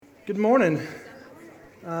Good morning.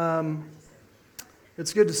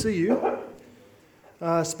 It's good to see you,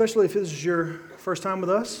 especially if this is your first time with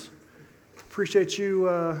us. Appreciate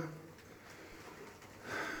you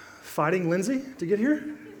fighting Lindsay to get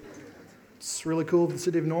here. It's really cool of the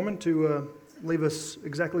city of Norman to leave us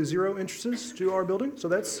exactly 0 entrances to our building, so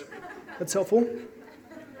that's helpful.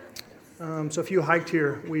 So if you hiked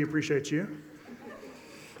here, we appreciate you.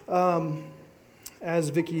 As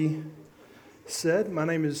Vicki said, my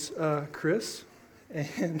name is Chris,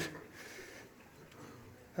 and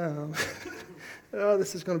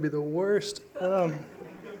this is going to be the worst.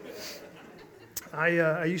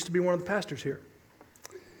 I used to be one of the pastors here.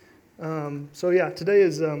 Today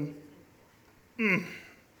is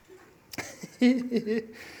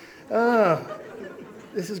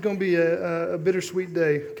this is going to be a bittersweet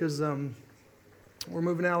day because we're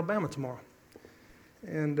moving to Alabama tomorrow,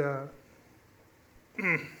 and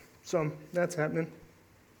so that's happening.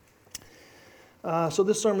 So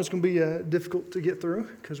this sermon is going to be difficult to get through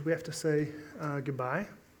because we have to say goodbye.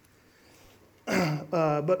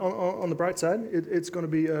 But on the bright side, it's going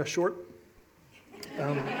to be short.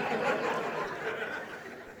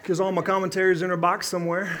 Because all my commentary is in a box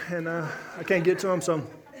somewhere, and I can't get to them, so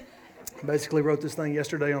I basically wrote this thing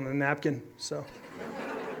yesterday on a napkin, so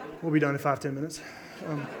we'll be done in 5-10 minutes.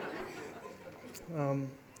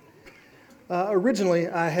 Originally,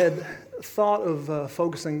 I had thought of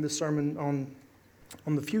focusing this sermon on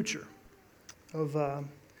the future of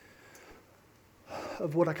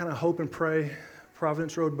what I kind of hope and pray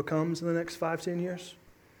Providence Road becomes in the next 5-10 years,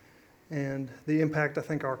 and the impact I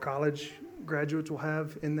think our college graduates will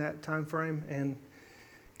have in that time frame, and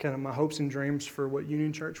kind of my hopes and dreams for what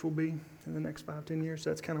Union Church will be in the next 5-10 years.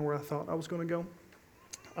 That's kind of where I thought I was going to go.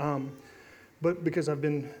 But because I've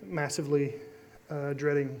been massively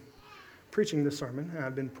dreading preaching this sermon,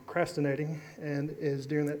 I've been procrastinating, and is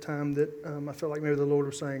during that time that I felt like maybe the Lord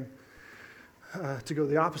was saying to go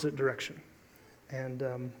the opposite direction. And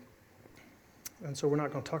so we're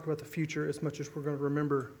not going to talk about the future as much as we're going to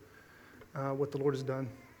remember what the Lord has done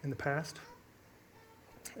in the past.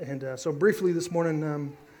 And so briefly this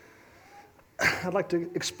morning, I'd like to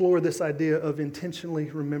explore this idea of intentionally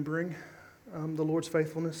remembering the Lord's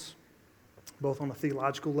faithfulness, both on a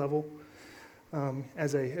theological level,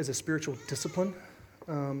 as a spiritual discipline,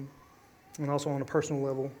 and also on a personal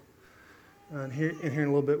level. And here in a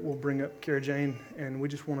little bit, we'll bring up Kara Jane, and we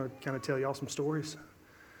just want to kind of tell y'all some stories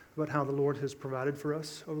about how the Lord has provided for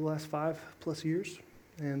us over the last 5+ years,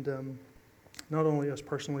 and not only us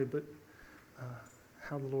personally, but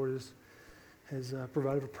how the Lord has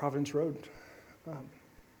provided for Providence Road.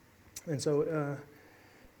 And so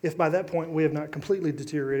if by that point we have not completely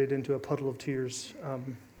deteriorated into a puddle of tears,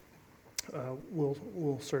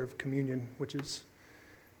 we'll serve communion, which is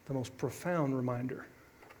the most profound reminder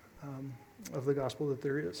of the gospel that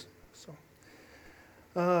there is. So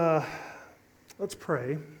let's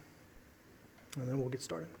pray, and then we'll get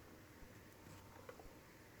started.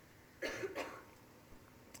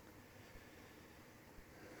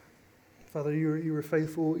 Father, you are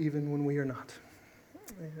faithful even when we are not,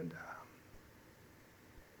 and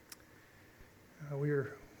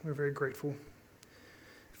we're very grateful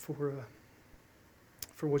for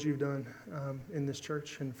what you've done in this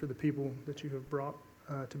church and for the people that you have brought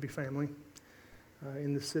to be family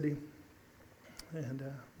in this city. And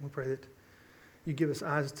we pray that you give us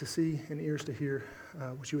eyes to see and ears to hear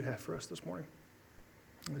what you would have for us this morning.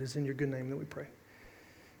 It is in your good name that we pray.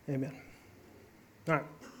 Amen. All right.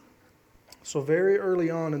 So very early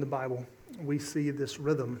on in the Bible, we see this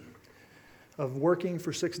rhythm of working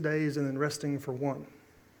for 6 days and then resting for 1.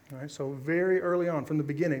 All right, so very early on, from the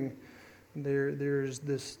beginning, there's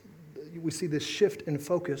this. We see this shift in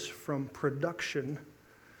focus from production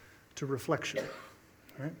to reflection.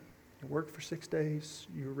 All right, you work for 6 days,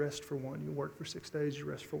 you rest for 1. You work for 6 days, you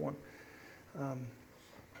rest for 1. And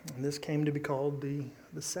this came to be called the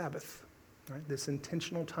Sabbath. Right, this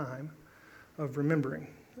intentional time of remembering.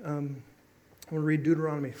 I'm going to read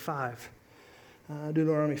Deuteronomy 5.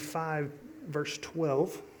 Deuteronomy 5, verse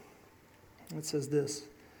 12. It says this: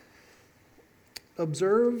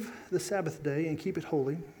 Observe the Sabbath day and keep it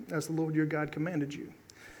holy, as the Lord your God commanded you.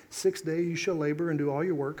 6 days you shall labor and do all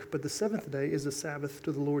your work, but the 7th day is a Sabbath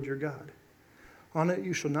to the Lord your God. On it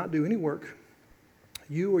you shall not do any work,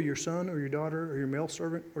 you or your son or your daughter or your male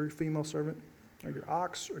servant or your female servant, or your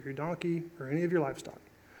ox or your donkey or any of your livestock,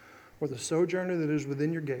 or the sojourner that is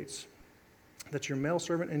within your gates, that your male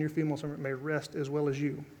servant and your female servant may rest as well as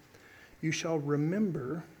you. You shall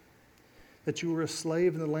remember that you were a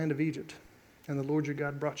slave in the land of Egypt, and the Lord your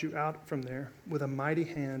God brought you out from there with a mighty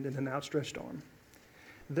hand and an outstretched arm.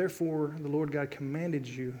 Therefore, the Lord God commanded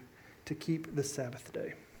you to keep the Sabbath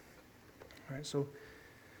day. All right, so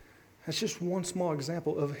that's just one small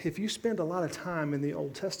example of if you spend a lot of time in the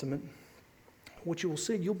Old Testament, what you will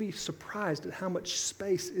see, you'll be surprised at how much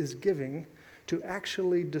space is giving to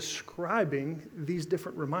actually describing these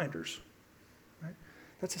different reminders. Right?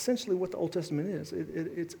 That's essentially what the Old Testament is.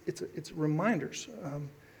 It's reminders.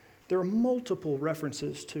 There are multiple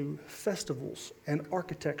references to festivals and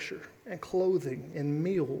architecture and clothing and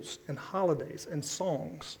meals and holidays and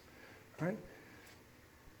songs. Right?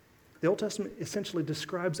 The Old Testament essentially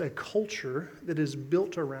describes a culture that is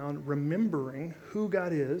built around remembering who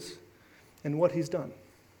God is and what he's done.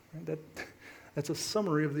 Right? That's a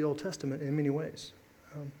summary of the Old Testament in many ways.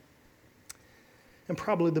 And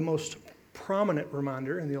probably the most prominent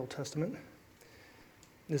reminder in the Old Testament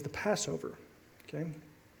is the Passover. Okay?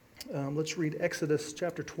 Let's read Exodus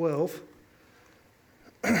chapter 12,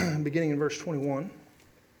 beginning in verse 21.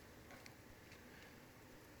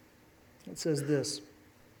 It says this: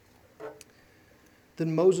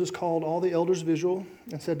 Then Moses called all the elders of Israel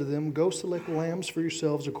and said to them, "Go select lambs for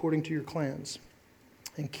yourselves according to your clans,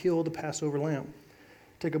 and kill the Passover lamb.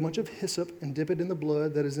 Take a bunch of hyssop and dip it in the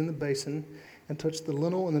blood that is in the basin, and touch the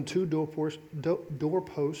lintel and the two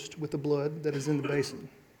doorposts with the blood that is in the basin.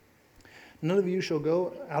 None of you shall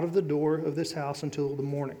go out of the door of this house until the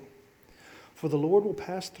morning. For the Lord will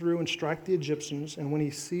pass through and strike the Egyptians, and when he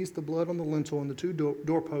sees the blood on the lintel and the two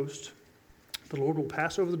doorposts, the Lord will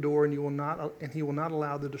pass over the door, and he will not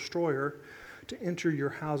allow the destroyer to enter your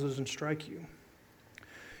houses and strike you.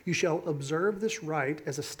 You shall observe this rite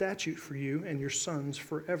as a statute for you and your sons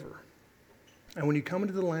forever. And when you come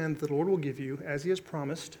into the land that the Lord will give you, as he has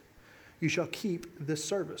promised, you shall keep this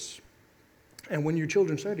service. And when your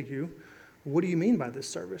children say to you, 'What do you mean by this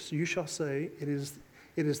service?' you shall say, It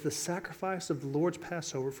is the sacrifice of the Lord's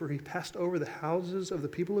Passover, for he passed over the houses of the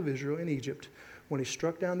people of Israel in Egypt when he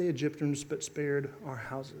struck down the Egyptians but spared our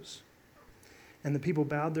houses." And the people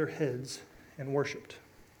bowed their heads and worshiped.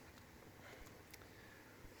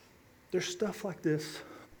 There's stuff like this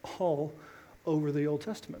all over the Old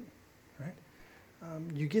Testament, right?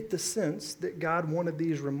 You get the sense that God wanted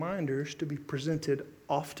these reminders to be presented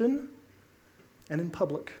often and in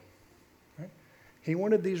public. Right? He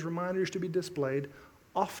wanted these reminders to be displayed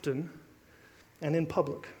often and in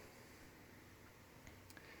public.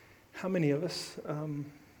 How many of us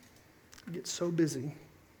get so busy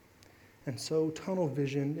and so tunnel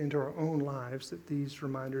visioned into our own lives that these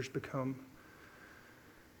reminders become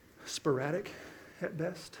sporadic at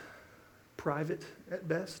best, private at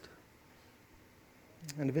best,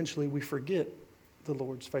 and eventually we forget the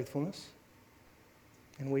Lord's faithfulness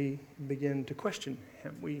and we begin to question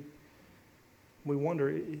him. We wonder,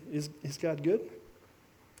 is God good?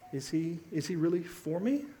 Is he really for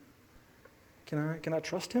me? Can I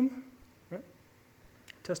trust him? Right?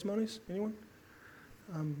 Testimonies? Anyone?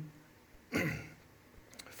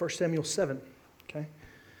 1 Samuel 7. Okay,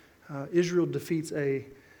 Israel defeats a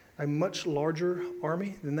much larger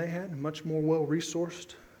army than they had, much more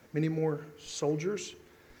well-resourced, many more soldiers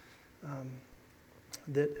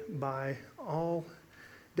that by all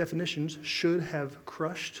definitions should have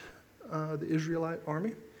crushed the Israelite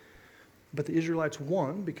army. But the Israelites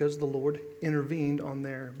won because the Lord intervened on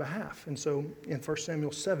their behalf. And so in 1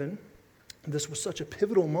 Samuel 7, this was such a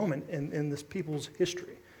pivotal moment in this people's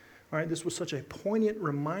history. All right, this was such a poignant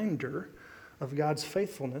reminder of God's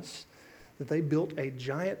faithfulness that they built a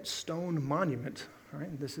giant stone monument. All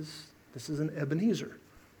right, this is an Ebenezer.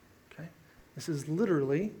 Okay, this is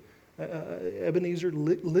literally Ebenezer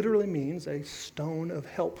literally means a stone of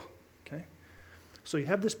help. Okay, so you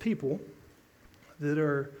have this people that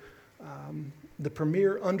are the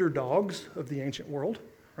premier underdogs of the ancient world,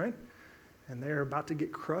 right? And they're about to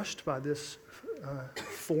get crushed by this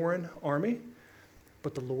foreign army,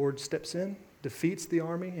 but the Lord steps in, defeats the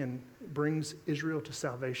army, and brings Israel to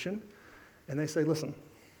salvation. And they say, listen,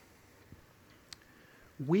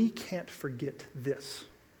 we can't forget this,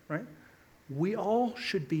 right? We all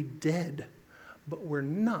should be dead, but we're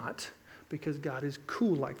not because God is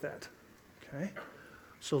cool like that, okay?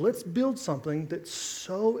 So let's build something that's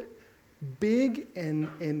so big and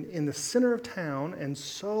in the center of town and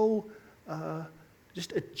so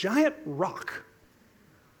just a giant rock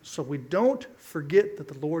so we don't forget that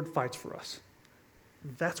the Lord fights for us.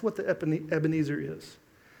 That's what the Ebenezer is.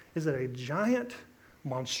 Is it a giant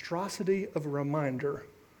monstrosity of a reminder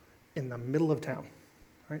in the middle of town?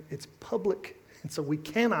 Right? It's public, and so we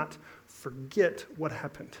cannot forget what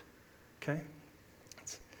happened. Okay?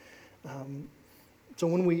 So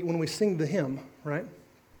when we sing the hymn, right?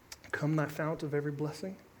 Come thy fount of every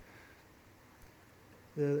blessing.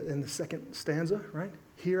 In the second stanza, right?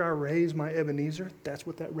 Here I raise my Ebenezer. That's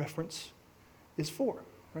what that reference is for,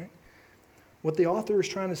 right? What the author is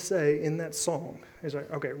trying to say in that song is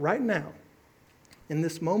like, okay, right now, in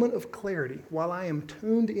this moment of clarity, while I am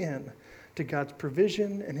tuned in to God's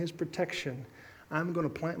provision and his protection, I'm going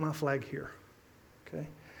to plant my flag here, okay?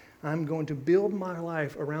 I'm going to build my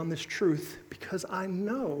life around this truth because I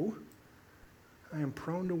know I am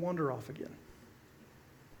prone to wander off again.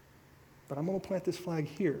 But I'm going to plant this flag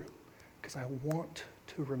here because I want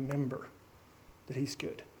to remember that he's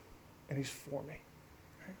good and he's for me.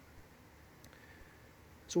 Right?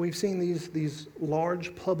 So we've seen these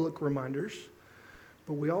large public reminders,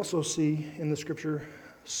 but we also see in the scripture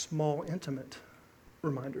small, intimate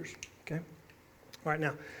reminders. Okay? All right,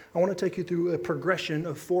 now, I want to take you through a progression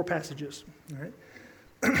of 4 passages. All right?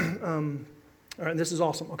 All right, and this is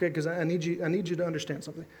awesome, okay, because I need you to understand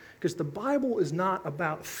something. Because the Bible is not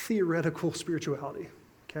about theoretical spirituality,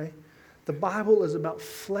 okay? The Bible is about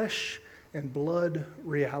flesh and blood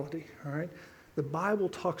reality, all right? The Bible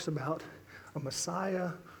talks about a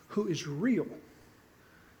Messiah who is real,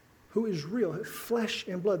 flesh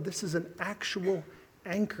and blood. This is an actual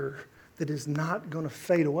anchor that is not going to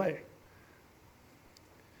fade away.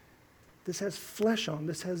 This has flesh on,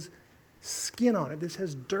 this has skin on it, this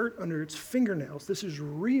has dirt under its fingernails. This is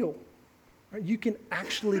real. Right? You can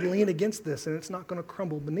actually lean against this and it's not going to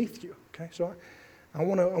crumble beneath you. Okay, so I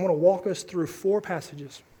want to walk us through 4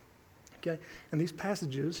 passages. Okay, and these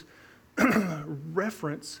passages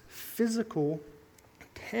reference physical,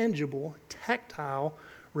 tangible, tactile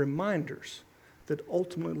reminders that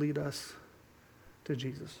ultimately lead us to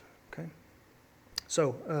Jesus. Okay,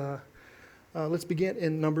 so let's begin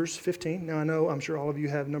in Numbers 15. Now, I'm sure all of you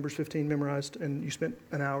have Numbers 15 memorized, and you spent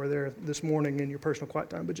an hour there this morning in your personal quiet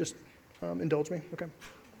time, but just indulge me, okay?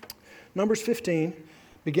 Numbers 15,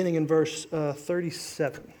 beginning in verse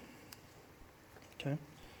 37. Okay?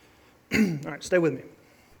 All right, stay with me.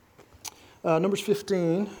 Numbers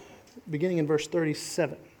 15, beginning in verse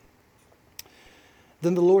 37.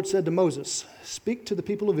 Then the Lord said to Moses, "Speak to the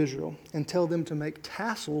people of Israel and tell them to make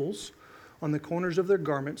tassels on the corners of their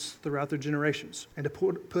garments throughout their generations, and to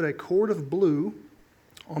put a cord of blue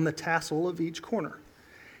on the tassel of each corner.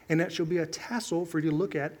 And that shall be a tassel for you to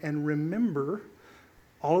look at and remember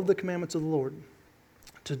all of the commandments of the Lord,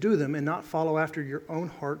 to do them and not follow after your own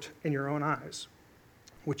heart and your own eyes,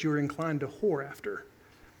 which you are inclined to whore after.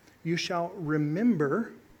 You shall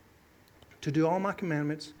remember to do all my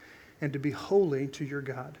commandments and to be holy to your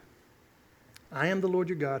God. I am the Lord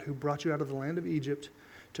your God who brought you out of the land of Egypt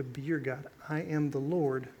to be your God. I am the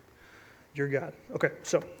Lord your God." Okay,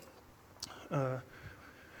 so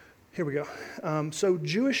here we go. So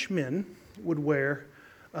Jewish men would wear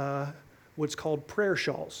what's called prayer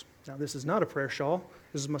shawls. Now, this is not a prayer shawl.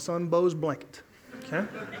 This is my son Bo's blanket, okay?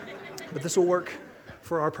 But this will work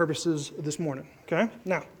for our purposes this morning, okay?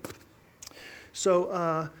 Now,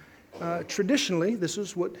 so traditionally, this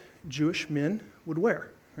is what Jewish men would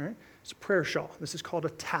wear, all right? It's a prayer shawl. This is called a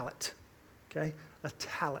tallit, okay? A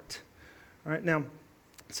tallit, all right? Now,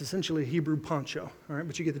 it's essentially a Hebrew poncho, all right?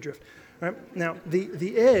 But you get the drift, all right? Now,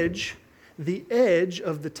 the edge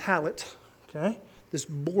of the tallit, okay, this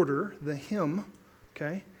border, the hem,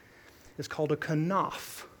 okay, is called a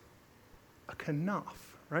kanaf. A kanaf,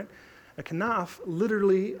 right? A kanaf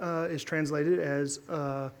literally is translated as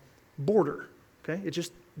border, okay? It's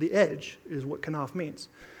just the edge is what kanaf means.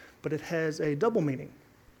 But it has a double meaning.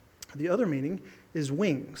 The other meaning is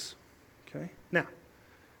wings, okay? Now,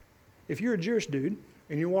 if you're a Jewish dude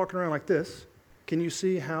and you're walking around like this, can you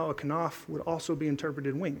see how a kanaf would also be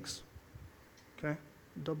interpreted wings? Okay?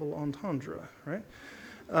 Double entendre, right?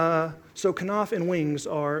 So kanaf and wings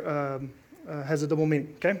has a double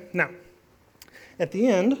meaning, okay? Now, at the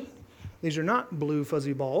end, these are not blue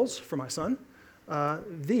fuzzy balls for my son.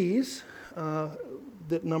 These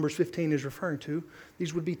that Numbers 15 is referring to,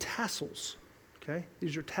 these would be tassels, okay?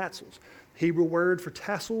 These are tassels. Hebrew word for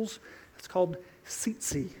tassels, it's called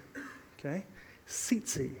tzitzi, okay?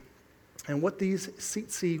 Tzitzi. And what these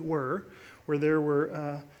tzitzi were there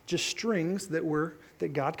were just strings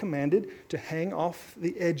that God commanded to hang off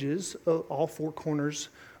the edges of all 4 corners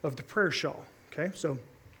of the prayer shawl, okay? So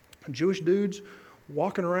Jewish dudes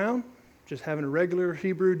walking around, just having a regular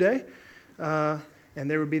Hebrew day, and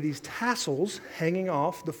there would be these tassels hanging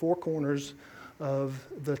off the 4 corners of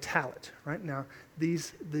the tallit, right? Now,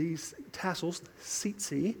 these tassels,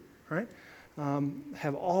 tzitzi, right,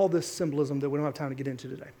 have all this symbolism that we don't have time to get into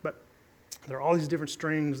today. But there are all these different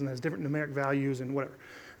strings and there's different numeric values and whatever.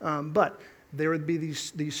 But there would be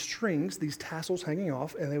these strings, these tassels hanging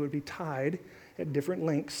off, and they would be tied at different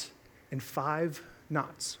lengths in 5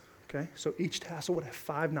 knots, okay? So each tassel would have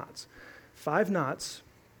 5 knots. 5 knots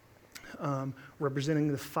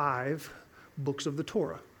representing the 5 books of the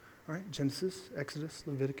Torah, right? Genesis, Exodus,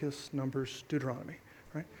 Leviticus, Numbers, Deuteronomy,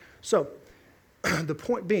 right? So the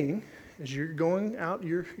point being, as you're going out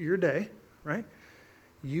your day, right,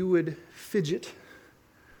 you would fidget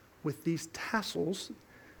with these tassels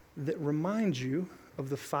that remind you of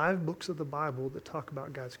the 5 books of the Bible that talk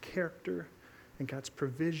about God's character and God's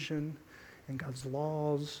provision and God's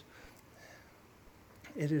laws.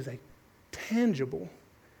 It is a tangible,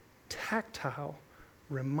 tactile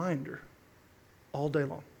reminder all day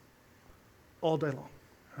long. All day long,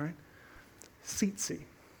 all right? Tzitzit,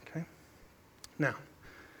 okay? Now,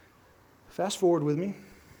 fast forward with me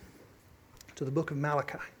to the book of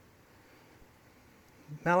Malachi.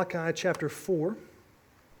 Malachi chapter 4,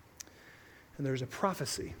 and there's a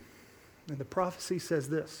prophecy. And the prophecy says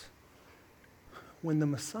this: when the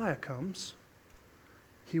Messiah comes,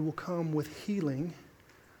 he will come with healing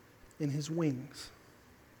in his wings.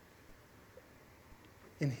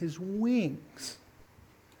 In his wings.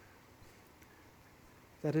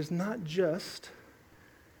 That is not just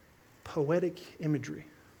poetic imagery.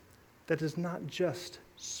 That is not just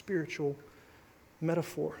spiritual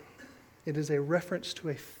metaphor. It is a reference to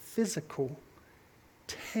a physical,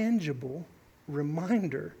 tangible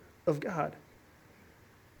reminder of God.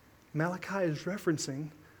 Malachi is referencing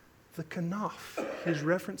the kanaf. He's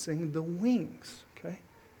referencing the wings, okay?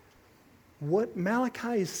 What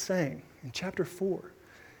Malachi is saying in chapter 4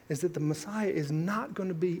 is that the Messiah is not going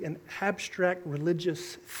to be an abstract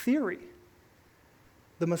religious theory.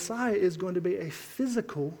 The Messiah is going to be a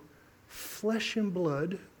physical, flesh and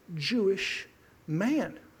blood Jewish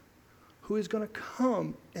man who is going to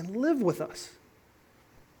come and live with us.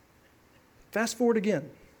 Fast forward again.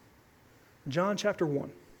 John chapter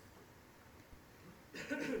 1.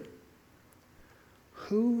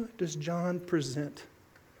 Who does John present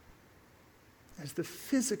as the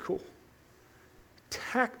physical,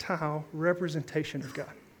 tactile representation of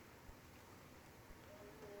God?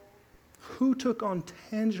 Who took on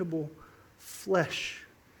tangible flesh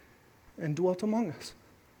and dwelt among us?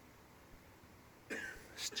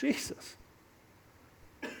 It's Jesus.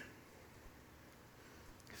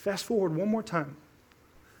 Fast forward one more time.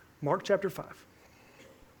 Mark chapter 5.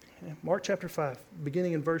 Okay, Mark chapter 5,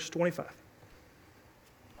 beginning in verse 25.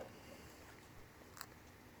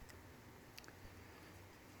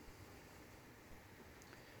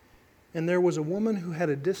 And there was a woman who had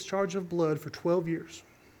a discharge of blood for 12 years.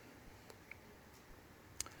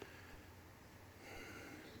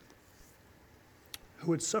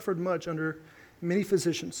 Who had suffered much under many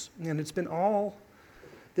physicians, and it's been all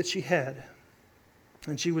that she had.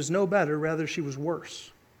 And she was no better, rather she was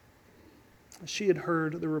worse. She had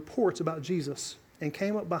heard the reports about Jesus and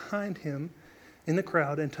came up behind him in the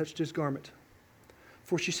crowd and touched his garment.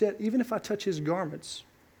 For she said, even if I touch his garments,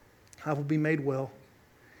 I will be made well.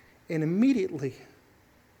 And immediately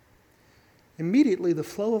the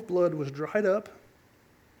flow of blood was dried up,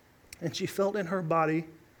 and she felt in her body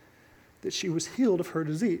that she was healed of her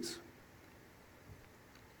disease.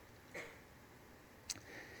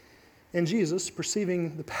 And Jesus,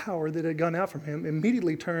 perceiving the power that had gone out from him,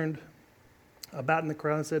 immediately turned about in the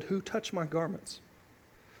crowd and said, who touched my garments?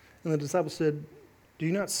 And the disciples said, do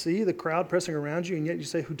you not see the crowd pressing around you, and yet you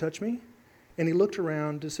say, who touched me? And he looked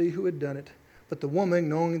around to see who had done it. But the woman,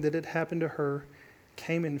 knowing that it happened to her,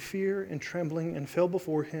 came in fear and trembling and fell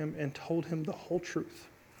before him and told him the whole truth.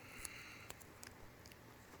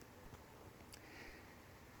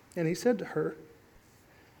 And he said to her,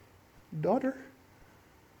 daughter,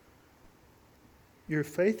 your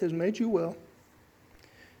faith has made you well.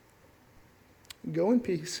 Go in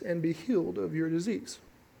peace and be healed of your disease.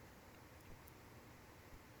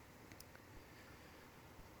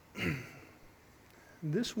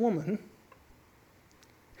 This woman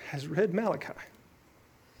has read Malachi.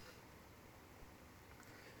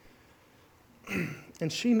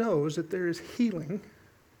 And she knows that there is healing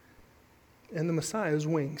in the Messiah's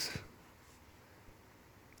wings.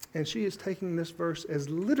 And she is taking this verse as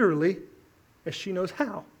literally as she knows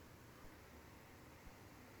how.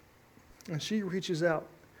 And she reaches out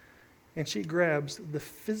and she grabs the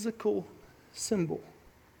physical symbol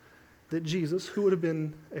that Jesus, who would have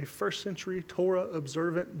been a first century Torah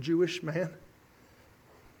observant Jewish man,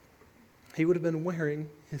 he would have been wearing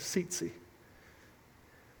his tzitzit.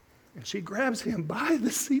 And she grabs him by the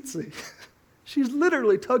tzitzit. She's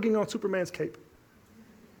literally tugging on Superman's cape.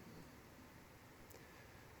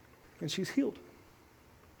 And she's healed.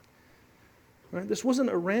 Right? This wasn't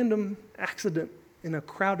a random accident in a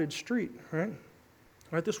crowded street, right?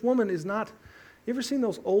 Right? This woman is not, you ever seen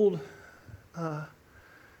those old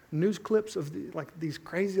news clips of these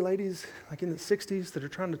crazy ladies like in the 60s that are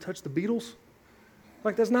trying to touch the Beatles.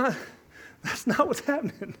 Like that's not what's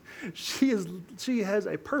happening. She has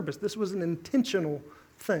a purpose. This was an intentional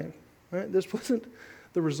thing, right? This wasn't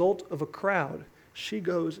the result of a crowd. She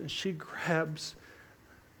goes and she grabs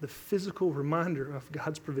the physical reminder of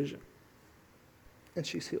God's provision, and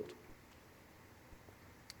she's healed.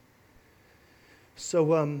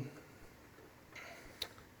 So,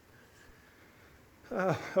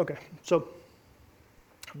 okay, so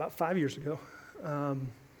about 5 years ago, a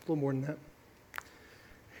little more than that,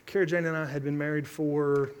 Kara Jane and I had been married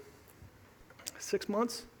for 6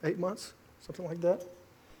 months, 8 months, something like that.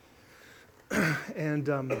 And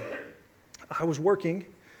I was working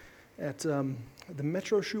at the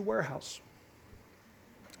Metro Shoe Warehouse,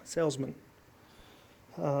 salesman.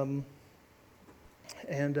 And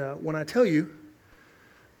when I tell you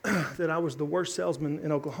that I was the worst salesman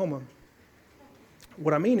in Oklahoma,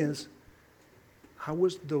 what I mean is I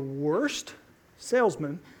was the worst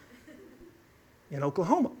salesman in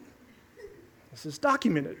Oklahoma. This is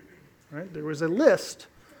documented, right? There was a list.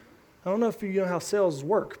 I don't know if you know how sales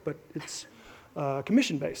work, but it's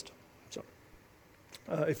commission-based. So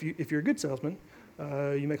if you're a good salesman,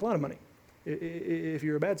 you make a lot of money. If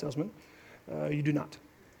you're a bad salesman, you do not.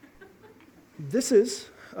 This is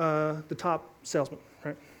the top salesman,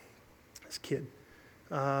 right? This kid.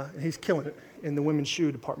 He's killing it in the women's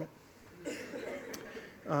shoe department.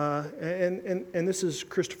 And this is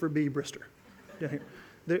Christopher B. Brister down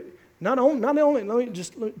here. Not only,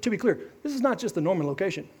 to be clear, this is not just the Norman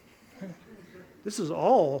location. This is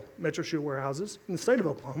all Metro Shoe Warehouses in the state of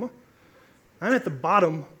Oklahoma. I'm at the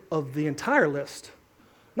bottom of the entire list.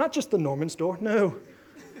 Not just the Norman store, no.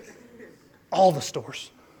 All the stores.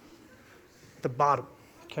 At the bottom,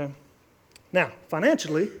 okay? Now,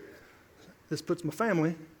 financially, this puts my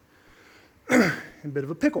family in a bit of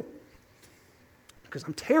a pickle because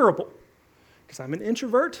I'm terrible, because I'm an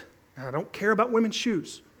introvert and I don't care about women's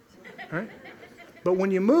shoes, right? But when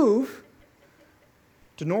you move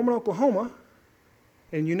to Norman, Oklahoma,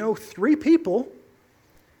 and you know 3 people,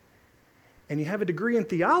 and you have a degree in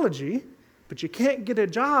theology, but you can't get a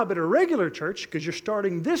job at a regular church because you're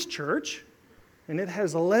starting this church, and it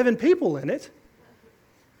has 11 people in it,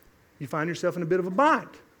 you find yourself in a bit of a bind,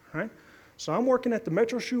 right? So I'm working at the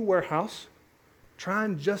Metro Shoe Warehouse,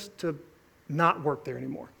 trying just to not work there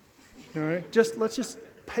anymore. All right? Let's just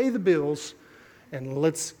pay the bills, and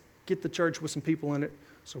let's get the church with some people in it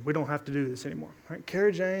so we don't have to do this anymore. Right?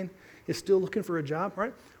 Kara Jane is still looking for a job,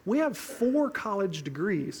 right? We have 4 college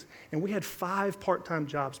degrees, and we had 5 part-time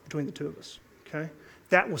jobs between the 2 of us, okay?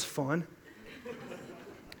 That was fun.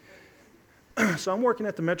 So I'm working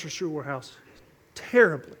at the Metro Shoe Warehouse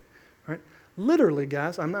terribly, right? Literally,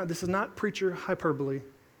 guys, this is not preacher hyperbole.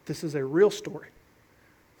 This is a real story.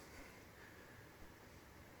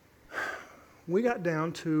 We got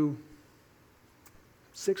down to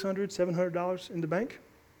 $600, $700 in the bank.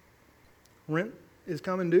 Rent is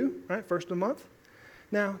coming due, right? First of the month.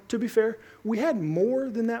 Now, to be fair, we had more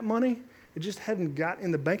than that money. It just hadn't got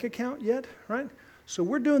in the bank account yet, right? So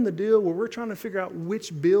we're doing the deal where we're trying to figure out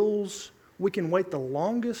which bills we can wait the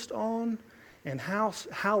longest on and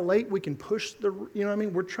how late we can push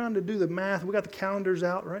we're trying to do the math. We got the calendars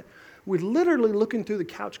out, right? We're literally looking through the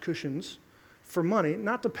couch cushions for money,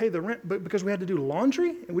 not to pay the rent, but because we had to do laundry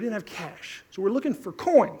and we didn't have cash. So we're looking for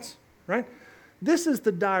coins, right? This is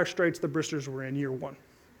the dire straits the Bristers were in year 1,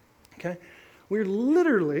 okay? We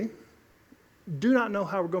literally do not know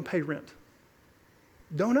how we're going to pay rent.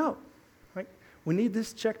 Don't know. Right? We need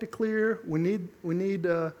this check to clear. We need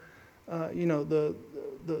the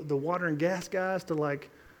water and gas guys to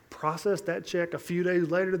process that check a few days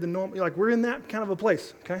later than normal. We're in that kind of a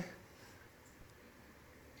place, okay?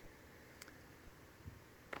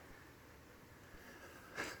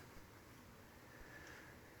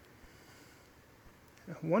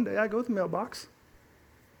 One day I go to the mailbox,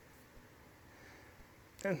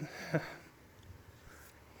 and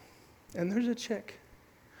there's a check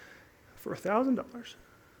for $1,000.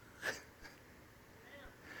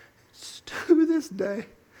 To this day,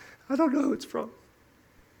 I don't know who it's from.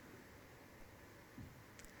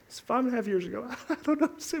 It's 5.5 years ago. I don't know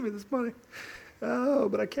who sent me this money. Oh,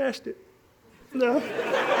 but I cashed it. No.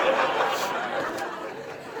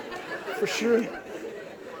 For sure.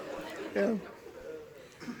 Yeah.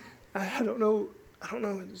 I don't know.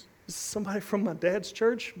 Is somebody from my dad's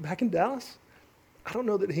church back in Dallas? I don't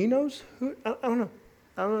know that he knows who. I don't know.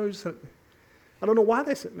 I don't know who sent me. I don't know why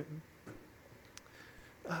they sent me.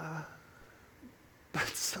 But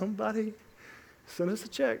somebody sent us a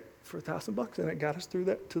check for $1,000, and it got us through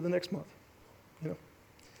that to the next month.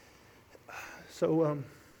 So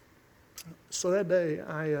So that day,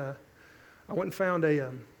 I went and found I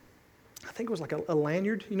think it was like a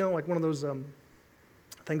lanyard, like one of those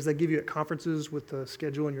things they give you at conferences with the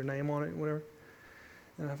schedule and your name on it and whatever.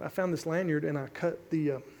 And I found this lanyard, and I cut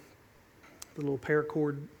the little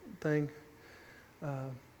paracord thing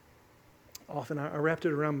off, and I wrapped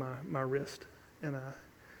it around my wrist, and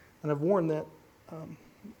I've worn that.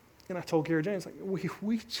 And I told Gary James, like, we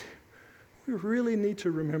really need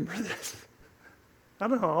to remember this. I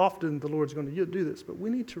don't know how often the Lord's going to do this, but we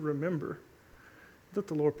need to remember that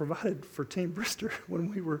the Lord provided for Team Brister when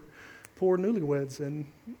we were poor newlyweds, and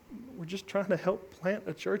we're just trying to help plant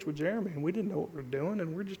a church with Jeremy, and we didn't know what we were doing,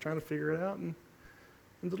 and we're just trying to figure it out, and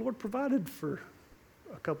the Lord provided for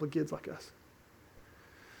a couple of kids like us.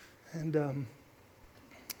 And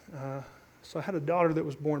so I had a daughter that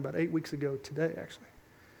was born about 8 weeks ago today, actually,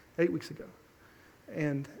 8 weeks ago,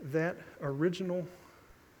 and that original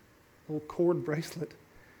little cord bracelet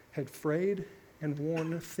had frayed and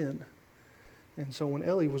worn thin. And so when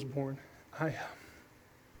Ellie was born, I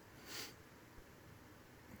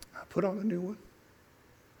put on a new one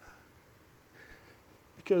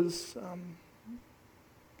because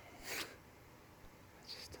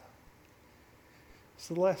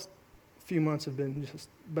so the last few months have been just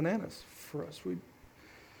bananas for us. We're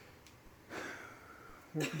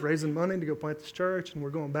raising money to go plant this church, and we're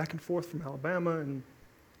going back and forth from Alabama, and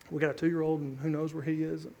we got a 2-year-old, and who knows where he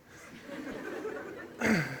is.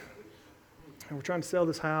 And we're trying to sell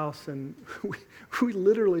this house, and we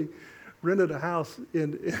literally rented a house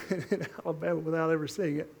in Alabama without ever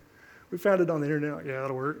seeing it. We found it on the internet, like, yeah,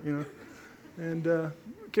 that'll work, And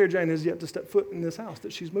Carrie Jane has yet to step foot in this house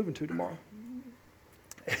that she's moving to tomorrow.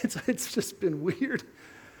 It's just been weird.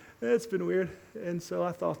 It's been weird. And so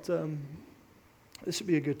I thought this would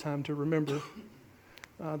be a good time to remember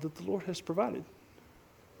that the Lord has provided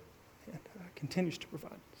and continues to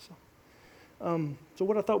provide. So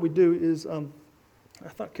what I thought we'd do is I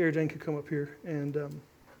thought Carrie Jane could come up here, and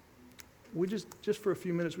we just for a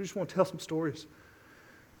few minutes, we just want to tell some stories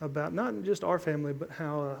about not just our family, but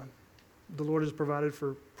how the Lord has provided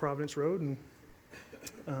for Providence Road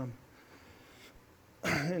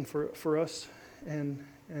and for us, and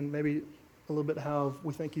maybe a little bit how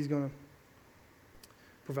we think He's going to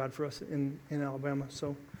provide for us in Alabama.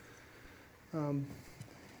 So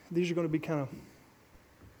these are going to be kind of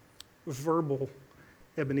verbal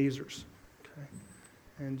Ebenezer's, okay,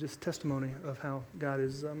 and just testimony of how God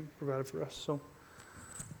has provided for us. So,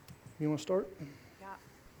 you want to start?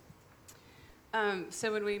 Yeah.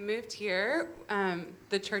 So when we moved here,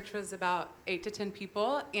 the church was about 8 to 10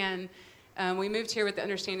 people, and we moved here with the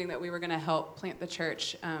understanding that we were going to help plant the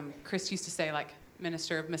church. Chris used to say, like,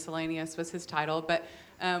 Minister of Miscellaneous was his title, but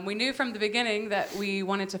we knew from the beginning that we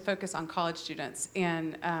wanted to focus on college students,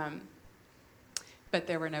 and but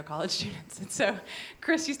there were no college students. And so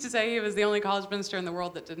Chris used to say he was the only college minister in the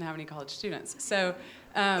world that didn't have any college students. So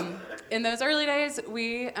in those early days,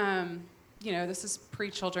 we, this is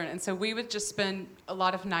pre-children, and so we would just spend a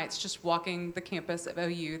lot of nights just walking the campus of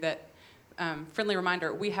OU that, friendly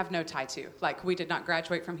reminder, we have no tie to. Like, we did not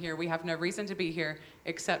graduate from here. We have no reason to be here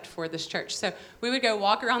except for this church. So we would go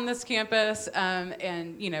walk around this campus and,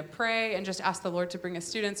 pray and just ask the Lord to bring us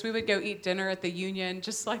students. We would go eat dinner at the Union,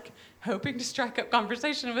 just like hoping to strike up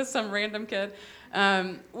conversation with some random kid.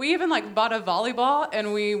 We even bought a volleyball,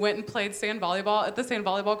 and we went and played sand volleyball at the sand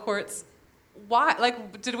volleyball courts. Why?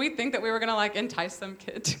 Did we think that we were going to entice some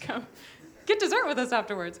kid to come get dessert with us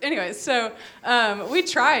afterwards? Anyway, so we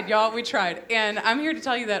tried, y'all. We tried. And I'm here to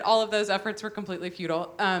tell you that all of those efforts were completely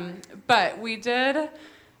futile. But we did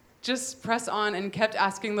just press on and kept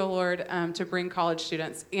asking the Lord to bring college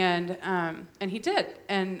students. And He did.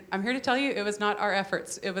 And I'm here to tell you it was not our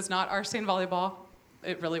efforts. It was not our sand volleyball.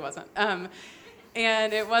 It really wasn't.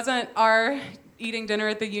 And it wasn't our eating dinner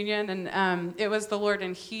at the Union. And it was the Lord.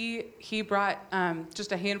 And He brought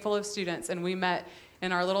just a handful of students. And we met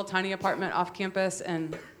in our little tiny apartment off campus,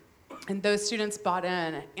 and those students bought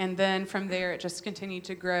in, and then from there it just continued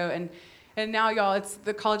to grow, and now, y'all, it's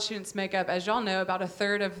the college students make up, as y'all know, about a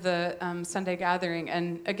third of the Sunday gathering,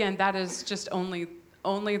 and again, that is just only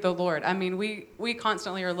the Lord. I mean, we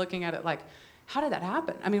constantly are looking at it like, how did that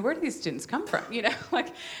happen? I mean, where do these students come from? We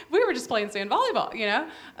were just playing sand volleyball,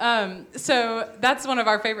 So that's one of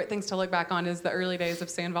our favorite things to look back on is the early days of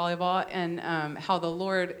sand volleyball and how the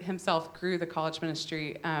Lord Himself grew the college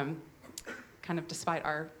ministry, kind of despite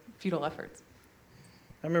our futile efforts.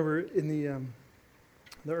 I remember in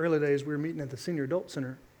the early days, we were meeting at the Senior Adult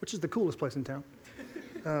Center, which is the coolest place in town.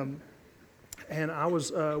 And I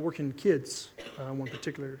was working kids one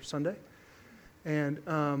particular Sunday,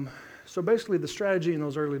 and so basically, the strategy in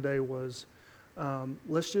those early days was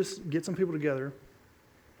let's just get some people together,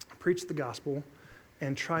 preach the gospel,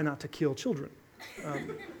 and try not to kill children.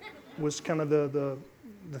 Was kind of the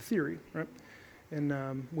theory, right?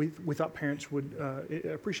 And we thought parents would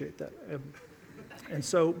appreciate that. And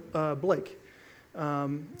so Blake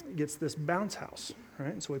gets this bounce house,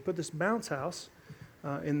 right? And so we put this bounce house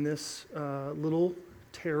in this little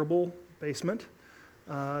terrible basement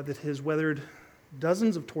that has weathered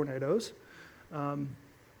dozens of tornadoes.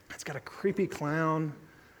 It's got a creepy clown,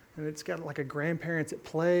 and it's got like a grandparents at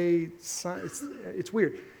play. It's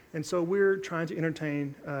weird. And so we're trying to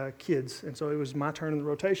entertain kids. And so it was my turn in the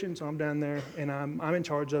rotation, so I'm down there, and I'm in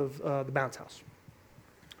charge of the bounce house.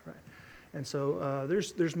 Right. And so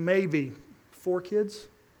there's maybe 4 kids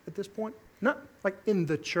at this point. Not like in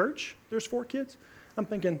the church, there's 4 kids. I'm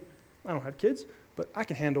thinking, I don't have kids, but I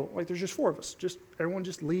can handle, like there's just 4 of us. Everyone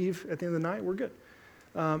just leave at the end of the night, we're good.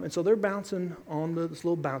 And so they're bouncing on this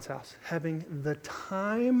little bounce house, having the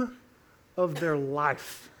time of their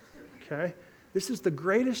life, okay? This is the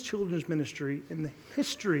greatest children's ministry in the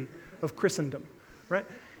history of Christendom, right?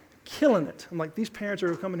 Killing it. I'm like, these parents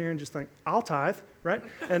are coming here and just think, I'll tithe, right?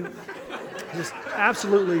 And just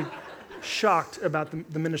absolutely shocked about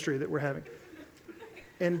the ministry that we're having.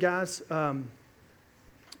 And guys,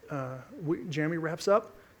 Jeremy wraps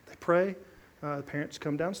up, they pray, the parents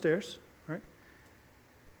come downstairs, right?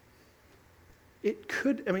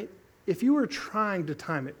 If you were trying to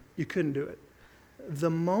time it, you couldn't do it.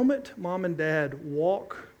 The moment mom and dad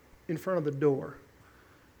walk in front of the door,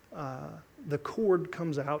 the cord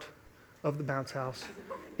comes out of the bounce house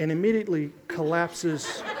and immediately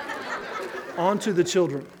collapses onto the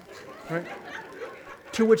children, right?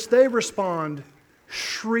 To which they respond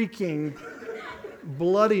shrieking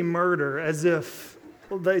bloody murder as if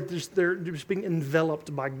they're just being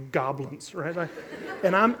enveloped by goblins, right?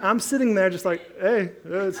 And I'm sitting there just like, hey,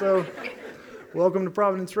 so welcome to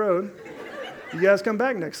Providence Road. You guys come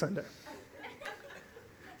back next Sunday.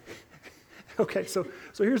 Okay, so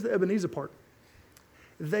here's the Ebenezer part.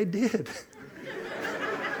 They did.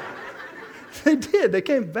 They did. They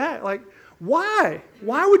came back. Like, why?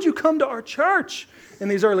 Why would you come to our church in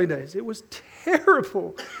these early days? It was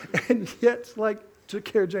terrible. And yet, like, to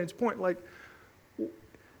Kara Jane's point, like,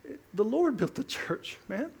 the Lord built the church,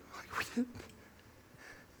 man. Like,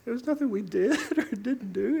 there was nothing we did or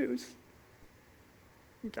didn't do. It was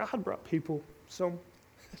God brought people. So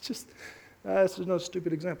it's just, that's another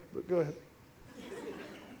stupid example, but go ahead.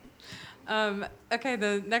 Okay,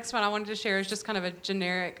 the next one I wanted to share is just kind of a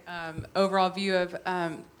generic overall view of,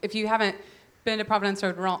 if you haven't been to Providence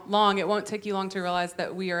Road long, it won't take you long to realize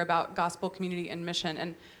that we are about gospel, community, and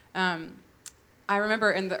mission. And I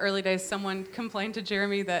remember in the early days, someone complained to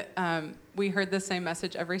Jeremy that we heard the same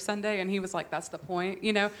message every Sunday, and he was like, that's the point,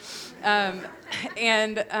 you know?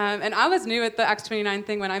 And I was new at the Acts 29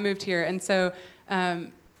 thing when I moved here, and so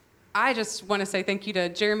I just want to say thank you to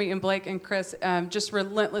Jeremy and Blake and Chris, just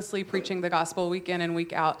relentlessly preaching the gospel week in and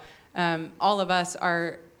week out. All of us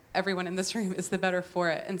are, everyone in this room is the better for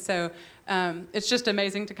it. And so it's just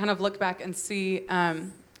amazing to kind of look back and see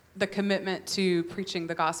the commitment to preaching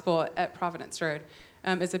the gospel at Providence Road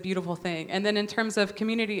is a beautiful thing. And then in terms of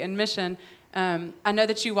community and mission, I know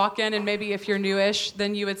that you walk in and maybe if you're newish,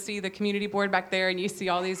 then you would see the community board back there and you see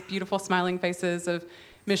all these beautiful smiling faces of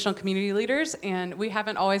missional community leaders, and we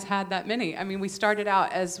haven't always had that many. I mean, we started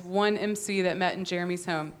out as one MC that met in Jeremy's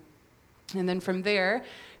home. And then from there,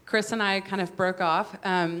 Chris and I kind of broke off,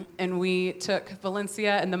 and we took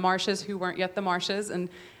Valencia and the Marshes, who weren't yet the Marshes,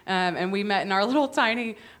 and we met in our little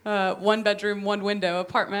tiny one-bedroom, one-window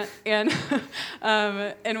apartment, and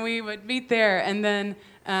we would meet there, and then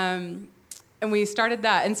and we started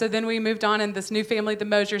that. And so then we moved on, and this new family, the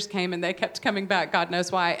Mosers, came, and they kept coming back, God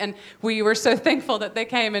knows why. And we were so thankful that they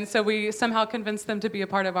came, and so we somehow convinced them to be a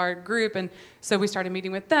part of our group. And so we started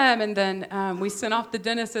meeting with them, and then we sent off the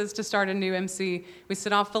Dennises to start a new MC. We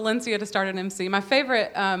sent off Valencia to start an MC. My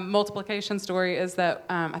favorite multiplication story is that,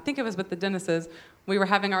 I think it was with the Dennises, we were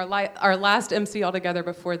having our last MC all together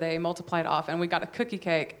before they multiplied off, and we got a cookie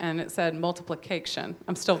cake, and it said multiplication.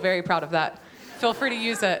 I'm still very proud of that. Feel free to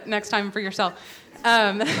use it next time for yourself.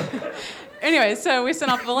 Anyway, so we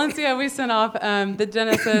sent off Valencia, we sent off the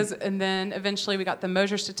Dennises, and then eventually we got the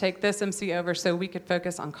Mosers to take this MC over so we could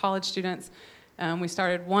focus on college students. We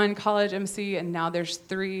started one college MC, and now there's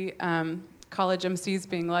 3 college MCs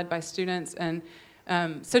being led by students. And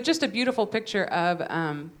so just a beautiful picture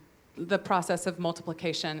of the process of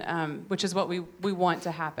multiplication, which is what we want to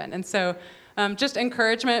happen. And so just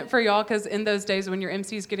encouragement for y'all, because in those days when your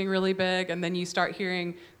MC is getting really big and then you start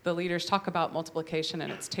hearing the leaders talk about multiplication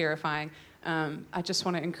and it's terrifying, I just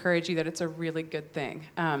want to encourage you that it's a really good thing.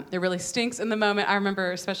 It really stinks in the moment. I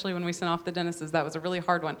remember, especially when we sent off the dentists, that was a really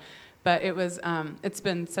hard one. But it's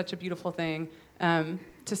been such a beautiful thing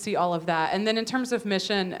to see all of that. And then in terms of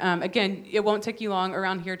mission, again, it won't take you long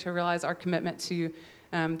around here to realize our commitment to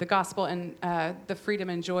the gospel and the freedom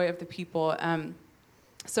and joy of the people.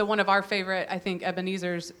 So one of our favorite, I think,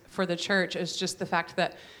 Ebenezer's for the church is just the fact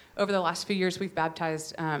that over the last few years, we've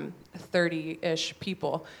baptized 30-ish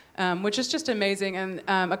people, which is just amazing. And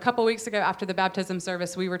a couple weeks ago after the baptism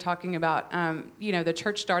service, we were talking about, the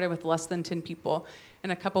church started with less than 10 people.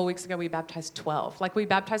 And a couple weeks ago, we baptized 12. Like, we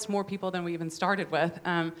baptized more people than we even started with.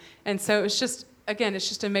 And so it's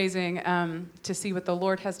just amazing to see what the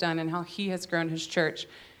Lord has done and how he has grown his church.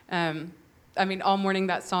 All morning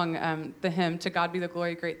that song, the hymn, "To God be the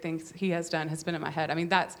glory, great things he has done," has been in my head.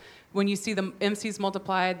 That's when you see the MCs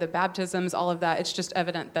multiplied, the baptisms, all of that, it's just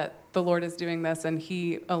evident that the Lord is doing this and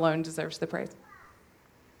he alone deserves the praise.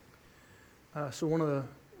 So one of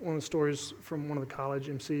the stories from one of the college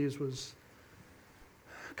MCs was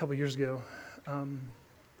a couple years ago.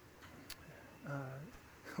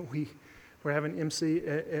 We were having MC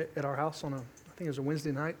at our house on I think it was a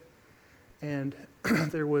Wednesday night, and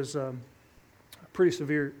there was a pretty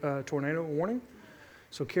severe tornado warning.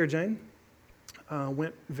 So Cara Jane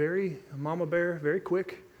went very mama bear, very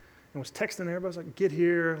quick, and was texting everybody. Was like, "Get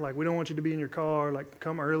here! Like, we don't want you to be in your car. Like,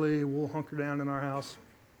 come early. We'll hunker down in our house,"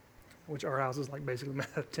 which our house is like basically made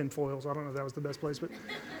out of tin foil. So I don't know if that was the best place, but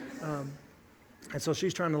and so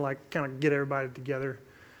she's trying to like kind of get everybody together,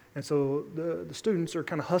 and so the students are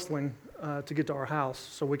kind of hustling to get to our house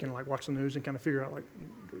so we can like watch the news and kind of figure out like,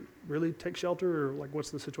 really take shelter or like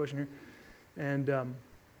what's the situation here,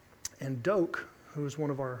 and Doak, who was one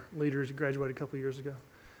of our leaders, he graduated a couple of years ago.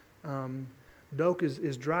 Doak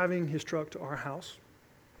is driving his truck to our house,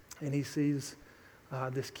 and he sees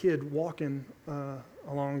this kid walking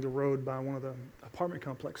along the road by one of the apartment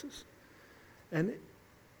complexes. And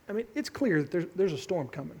it's clear that there's a storm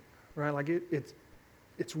coming, right? Like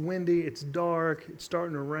it's windy, it's dark, it's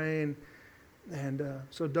starting to rain. And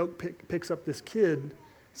so Doak picks up this kid,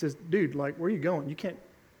 says, "Dude, like, where are you going? You can't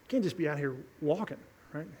just be out here walking."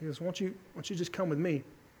 Right? He goes, why don't you just come with me?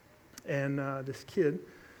 And this kid,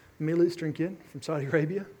 Middle Eastern kid from Saudi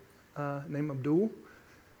Arabia, named Abdul,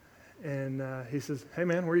 and he says, "Hey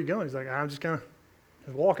man, where are you going?" He's like, "I'm just kind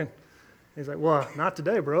of walking." He's like, "Well, not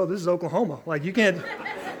today, bro. This is Oklahoma. Like, you can't.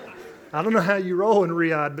 I don't know how you roll in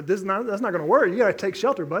Riyadh, but that's not going to work. You got to take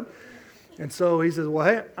shelter, bud." And so he says, "Well,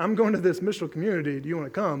 hey, I'm going to this missional community. Do you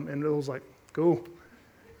want to come?" And it was like, "Cool."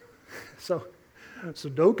 So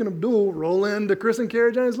Doak and Abdul roll into Chris and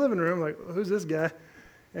Cara Jane's living room, like, "Who's this guy?"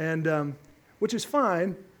 And which is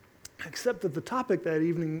fine, except that the topic that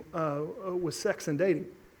evening was sex and dating.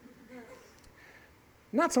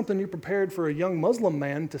 Not something you prepared for a young Muslim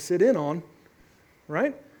man to sit in on,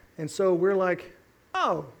 right? And so we're like,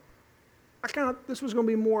 oh, this was going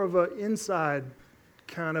to be more of an inside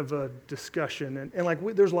kind of a discussion, and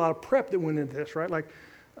there's a lot of prep that went into this, right? Like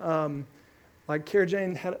Cara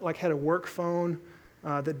Jane had a work phone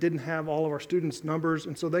that didn't have all of our students' numbers,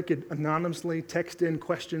 and so they could anonymously text in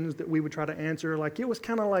questions that we would try to answer. Like, it was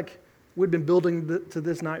kind of like we'd been building to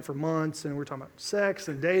this night for months, and we were talking about sex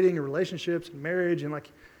and dating and relationships and marriage, and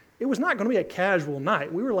like, it was not going to be a casual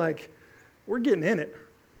night. We were like, we're getting in it.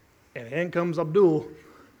 And in comes Abdul,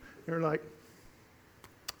 and we're like,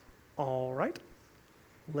 all right,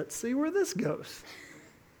 let's see where this goes.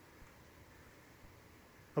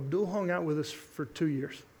 Abdul hung out with us for 2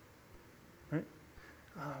 years, right?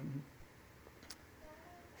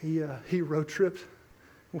 He road tripped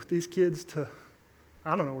with these kids to,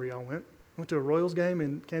 I don't know where y'all went to a Royals game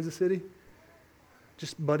in Kansas City,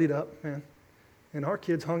 just buddied up, man. And our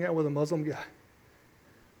kids hung out with a Muslim guy.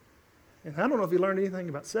 And I don't know if he learned anything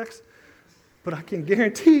about sex, but I can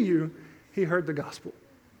guarantee you he heard the gospel,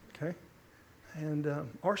 okay? And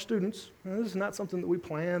our students, this is not something that we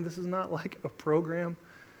planned. This is not like a program.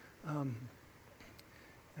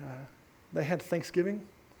 They had Thanksgiving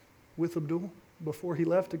with Abdul before he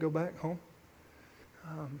left to go back home.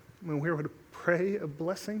 When we were able to pray a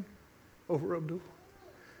blessing over Abdul.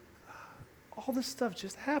 All this stuff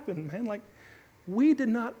just happened, man. Like, we did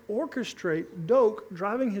not orchestrate Doak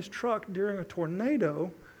driving his truck during a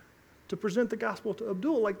tornado to present the gospel to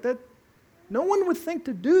Abdul. Like, that, no one would think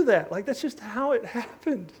to do that. Like, that's just how it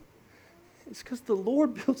happened. It's because the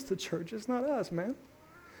Lord builds the church. It's not us, man.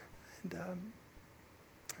 And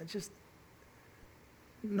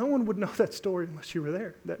no one would know that story unless you were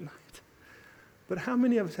there that night. But how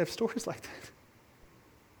many of us have stories like that?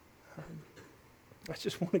 That's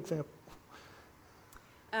just one example.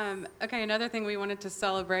 Okay, another thing we wanted to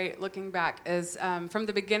celebrate looking back is from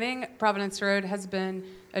the beginning, Providence Road has been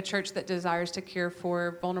a church that desires to care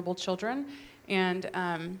for vulnerable children. And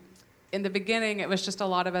in the beginning, it was just a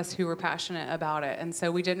lot of us who were passionate about it. And so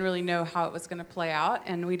we didn't really know how it was going to play out,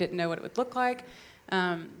 and we didn't know what it would look like.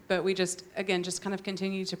 But we just kind of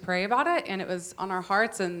continued to pray about it, and it was on our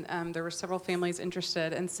hearts, and there were several families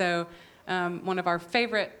interested. And so one of our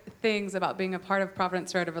favorite things about being a part of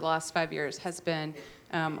Providence Road over the last 5 years has been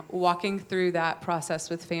walking through that process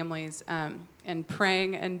with families and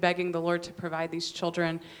praying and begging the Lord to provide these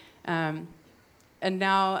children. And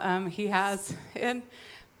now He has, and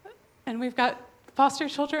we've got foster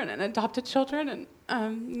children and adopted children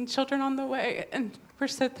and children on the way, and we're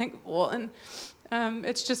so thankful. And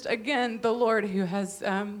it's just, again, the Lord who has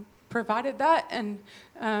provided that, and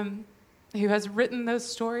who has written those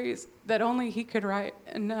stories that only He could write.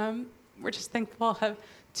 And we're just thankful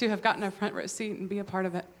to have gotten a front row seat and be a part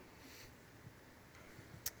of it.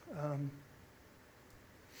 I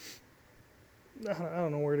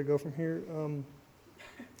don't know where to go from here,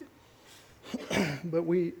 but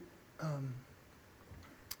we've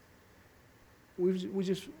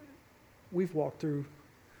walked through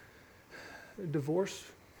divorce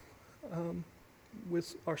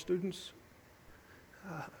with our students.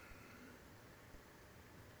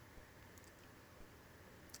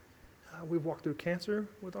 We've walked through cancer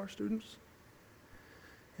with our students.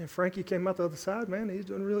 And Frankie came out the other side, man. He's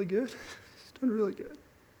doing really good. He's doing really good.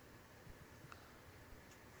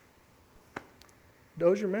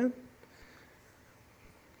 Dozier, man.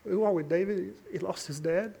 We walked with David. He lost his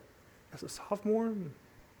dad as a sophomore.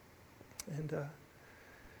 And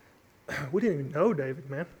we didn't even know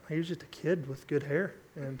David, man. He was just a kid with good hair.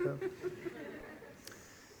 And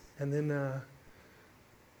then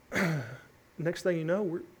next thing you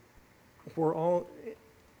know, we're all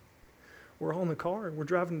in the car and we're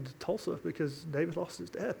driving to Tulsa because David lost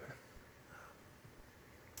his dad.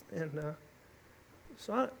 And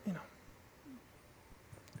so I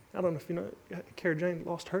don't know if you know, Cara Jane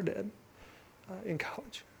lost her dad in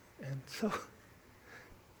college. And so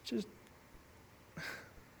just,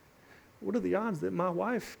 what are the odds that my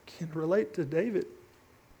wife can relate to David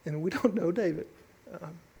and we don't know David?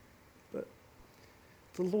 But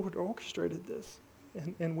the Lord orchestrated this.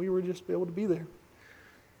 And we were just able to be there.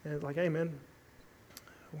 And it's like, hey, man,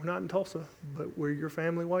 we're not in Tulsa, but we're your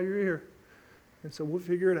family while you're here. And so we'll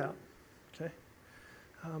figure it out, okay?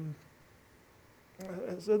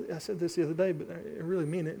 I said this the other day, but I really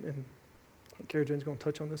mean it. And Cara Jane's going to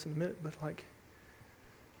touch on this in a minute, but like,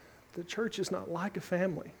 the church is not like a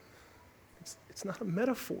family. It's not a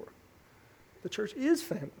metaphor. The church is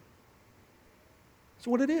family. It's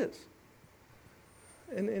what it is.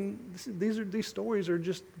 And these stories are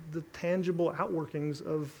just the tangible outworkings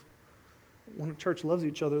of when a church loves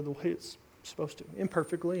each other the way it's supposed to,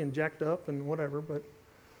 imperfectly and jacked up and whatever, but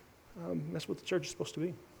that's what the church is supposed to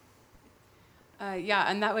be.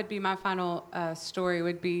 Yeah, and that would be my final story,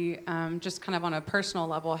 would be just kind of on a personal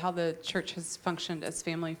level, how the church has functioned as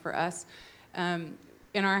family for us.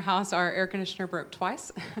 In our house, our air conditioner broke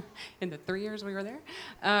twice in the 3 years we were there.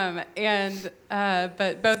 But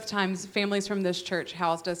both times, families from this church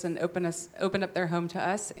housed us and opened up their home to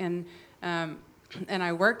us. And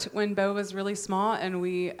I worked when Bo was really small, and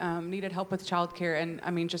we needed help with childcare. And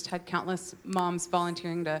I mean, just had countless moms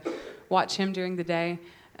volunteering to watch him during the day.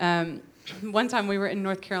 One time we were in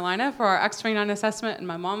North Carolina for our Acts 29 assessment, and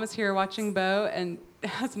my mom was here watching Bo and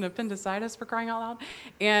has an appendicitis, for crying out loud.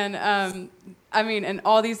 And and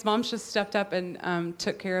all these moms just stepped up and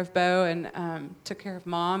took care of Bo and took care of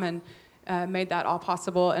Mom and made that all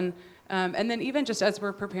possible. And then even just as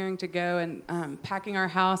we're preparing to go and packing our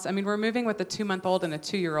house, I mean, we're moving with a 2-month-old and a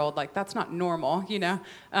 2-year-old. Like, that's not normal, you know?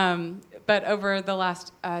 But over the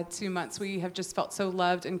last 2 months, we have just felt so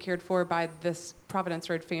loved and cared for by this Providence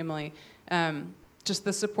Road family. Just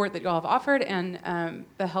the support that you all have offered and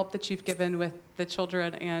the help that you've given with the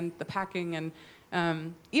children and the packing and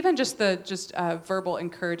even just the verbal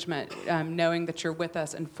encouragement, knowing that you're with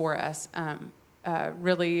us and for us,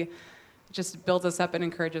 really just builds us up and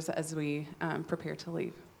encourages us as we prepare to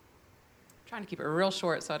leave. I'm trying to keep it real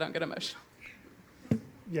short so I don't get emotional.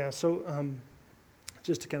 Yeah, so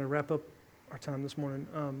just to kind of wrap up our time this morning,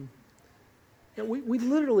 we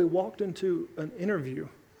literally walked into an interview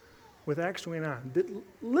with Acts 29 that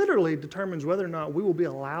literally determines whether or not we will be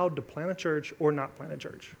allowed to plant a church or not plant a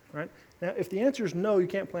church, right? Now, if the answer is no, you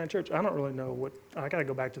can't plant a church, I don't really know I got to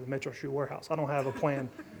go back to the Metro Shoe Warehouse. I don't have a plan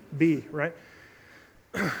B, right?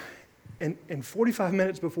 And 45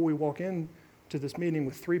 minutes before we walk in to this meeting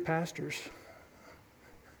with 3 pastors,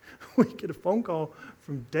 we get a phone call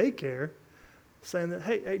from daycare saying that,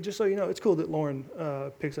 hey, just so you know, it's cool that Lauren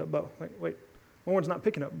picks up Bo. Like, wait, Lauren's not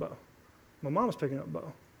picking up Bo. My mom's picking up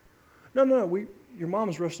Bo. No, your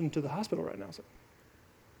mom's rushing to the hospital right now. So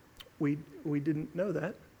we didn't know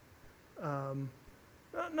that.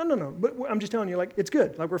 No. But I'm just telling you, like, it's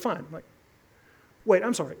good. Like, we're fine. Like, wait,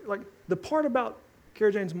 I'm sorry. Like, the part about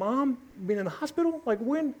Kara Jane's mom being in the hospital, like,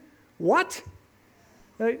 when, what?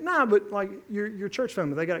 Like, nah, but, like, your church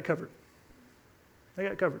family, they got it covered. They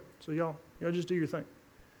got it covered. So y'all just do your thing.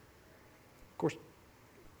 Of course,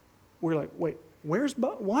 we're like, wait, where's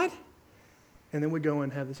Bo? What? And then we go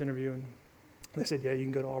and have this interview, and they said, yeah, you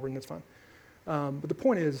can go to Auburn, that's fine. But the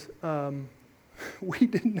point is, we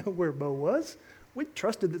didn't know where Bo was. We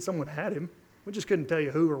trusted that someone had him. We just couldn't tell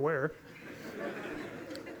you who or where.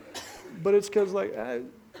 But it's because, like,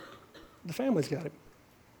 the family's got him.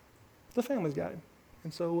 The family's got him.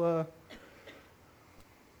 And so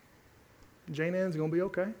Jane Ann's going to be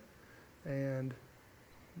okay. And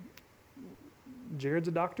Jared's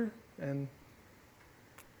a doctor, and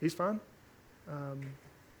he's fine.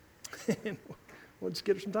 And we'll just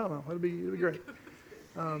get her some time off. It'll be great.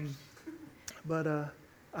 But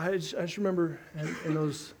I just remember in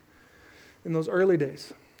those early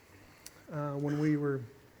days when we were,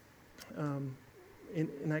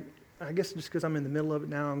 I guess just because I'm in the middle of it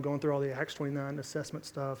now, I'm going through all the Acts 29 assessment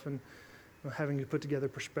stuff and having to put together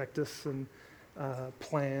prospectus and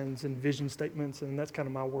plans and vision statements, and that's kind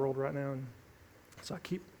of my world right now. And so I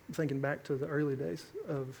keep thinking back to the early days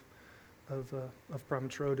of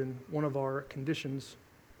Providence Road, and one of our conditions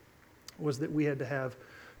was that we had to have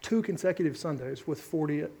 2 consecutive Sundays with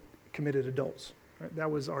 40 committed adults. Right? That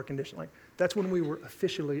was our condition. Like, that's when we were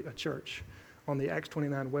officially a church on the Acts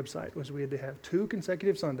 29 website, was we had to have 2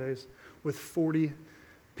 consecutive Sundays with 40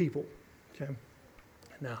 people. Okay.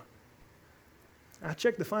 Now, I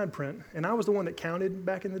checked the fine print, and I was the one that counted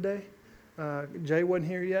back in the day. Jay wasn't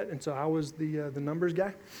here yet, and so I was the numbers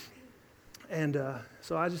guy. And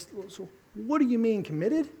so what do you mean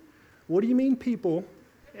committed? What do you mean people?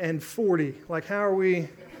 And 40? Like, how are we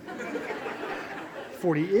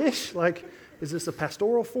 40-ish? Like, is this a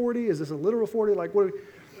pastoral 40? Is this a literal 40? Like, what?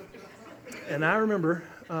 And I remember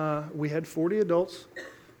we had 40 adults.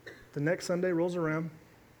 The next Sunday rolls around.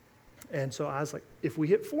 And so I was like, if we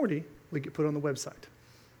hit 40, we get put on the website.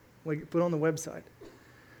 We get put on the website.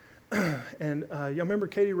 And y'all remember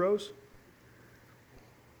Katie Rose?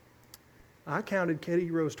 I counted Katie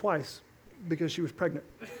Rose twice because she was pregnant.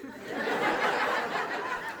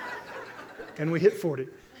 And we hit 40.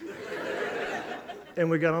 And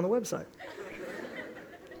we got on the website.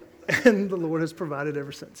 And the Lord has provided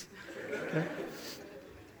ever since. Okay?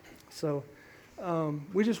 So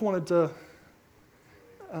we just wanted to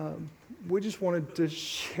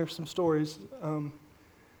share some stories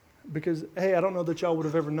because, hey, I don't know that y'all would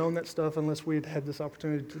have ever known that stuff unless we had had this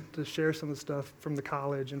opportunity to share some of the stuff from the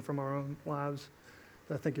college and from our own lives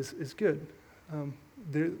that I think is good.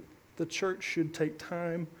 The church should take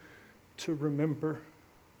time to remember.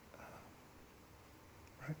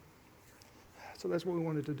 Right? So that's what we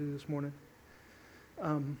wanted to do this morning.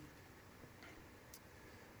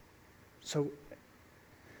 So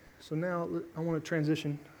now I want to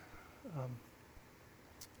transition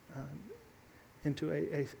into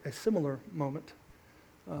a similar moment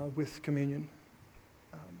with communion.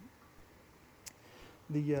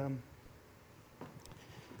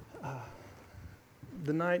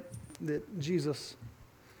 The night that Jesus,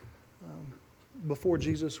 before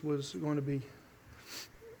Jesus was going to be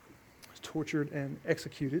tortured and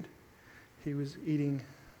executed, he was eating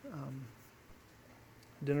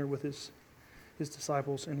dinner with his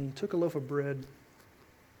disciples, and he took a loaf of bread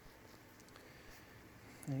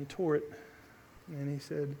and he tore it, and he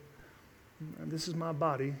said, "This is my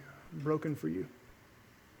body broken for you."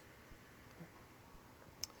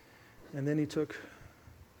 And then he took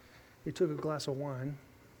a glass of wine,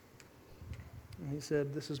 and he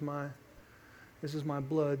said, "This is my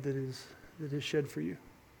blood that is shed for you."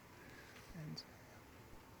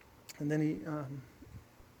 And then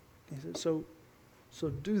he said, "So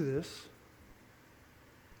do this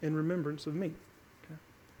in remembrance of me." Okay?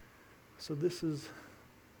 So this is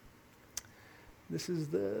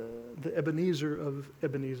the Ebenezer of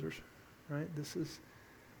Ebenezers, right? This is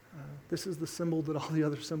the symbol that all the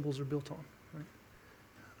other symbols are built on. Right?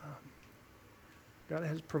 God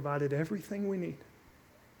has provided everything we need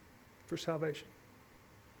for salvation.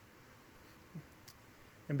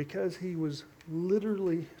 And because he was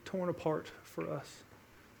literally torn apart for us,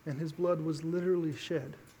 and his blood was literally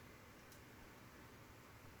shed,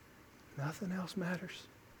 nothing else matters.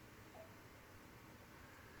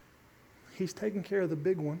 He's taking care of the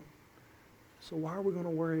big one, so why are we going to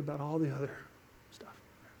worry about all the other stuff.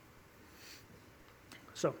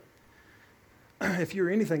 So, if you're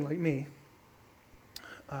anything like me,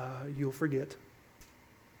 you'll forget.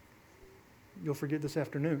 You'll forget this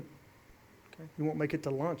afternoon. Okay? You won't make it to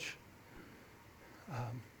lunch.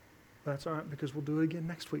 That's all right, because we'll do it again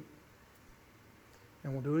next week.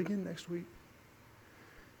 And we'll do it again next week.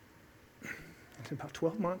 In about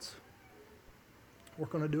 12 months, we're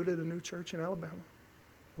going to do it at a new church in Alabama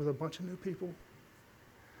with a bunch of new people.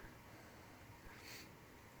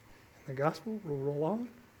 And the gospel will roll on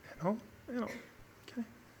and on and on. Okay?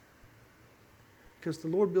 Because the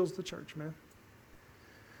Lord builds the church, man.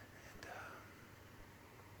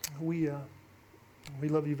 And, we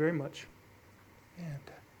love you very much.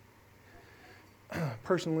 And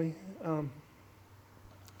personally, I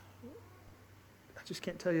just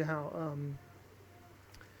can't tell you how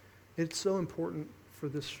it's so important for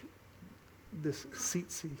this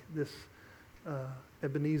tsitsi, this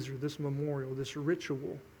Ebenezer, this memorial, this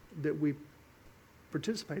ritual that we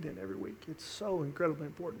participate in every week. It's so incredibly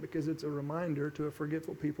important because it's a reminder to a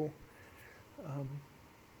forgetful people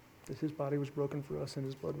that his body was broken for us and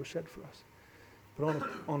his blood was shed for us. But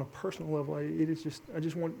on a personal level, I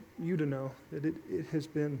just want you to know that it has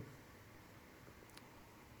been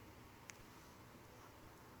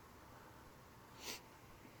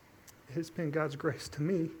it's been God's grace to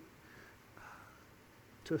me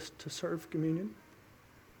to serve communion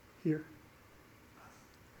here.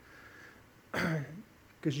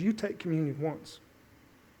 Because you take communion once.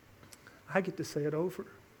 I get to say it over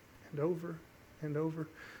and over and over.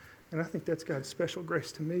 And I think that's God's special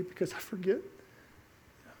grace to me because I forget.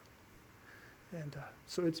 And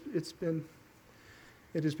so it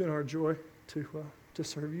has been our joy to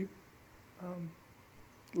serve you,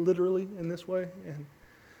 literally in this way. And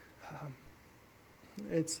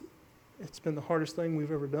it's been the hardest thing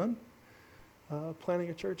we've ever done, planning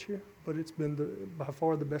a church here, but it's been by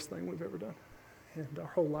far the best thing we've ever done. And our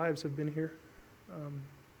whole lives have been here.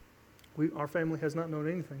 Our family has not known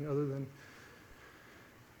anything other than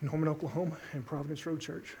Norman, Oklahoma, and Providence Road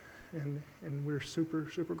Church, and we're super,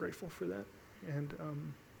 super grateful for that. And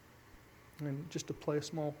just to play a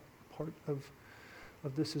small part of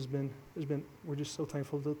this has been we're just so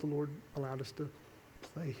thankful that the Lord allowed us to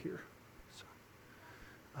play here.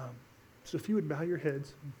 So if you would bow your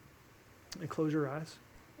heads and close your eyes,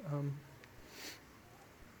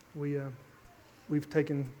 we've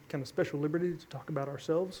taken kind of special liberty to talk about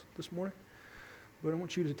ourselves this morning, but I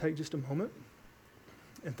want you to take just a moment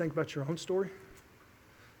and think about your own story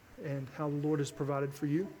and how the Lord has provided for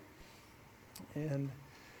you. And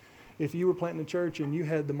if you were planting a church and you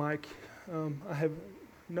had the mic, I have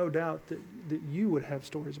no doubt that you would have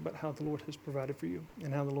stories about how the Lord has provided for you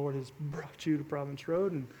and how the Lord has brought you to Providence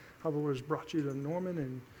Road and how the Lord has brought you to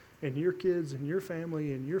Norman and your kids and your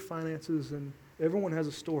family and your finances, and everyone has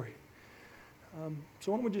a story.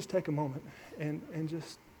 So why don't we just take a moment and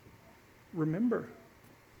just remember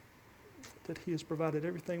that he has provided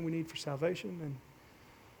everything we need for salvation,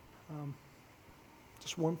 and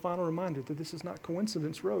just one final reminder that this is not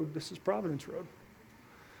Coincidence Road, this is Providence Road.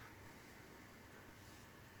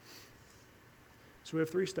 So we have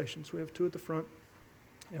 3 stations. We have 2 at the front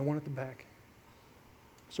and 1 at the back.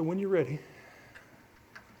 So when you're ready,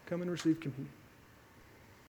 come and receive communion.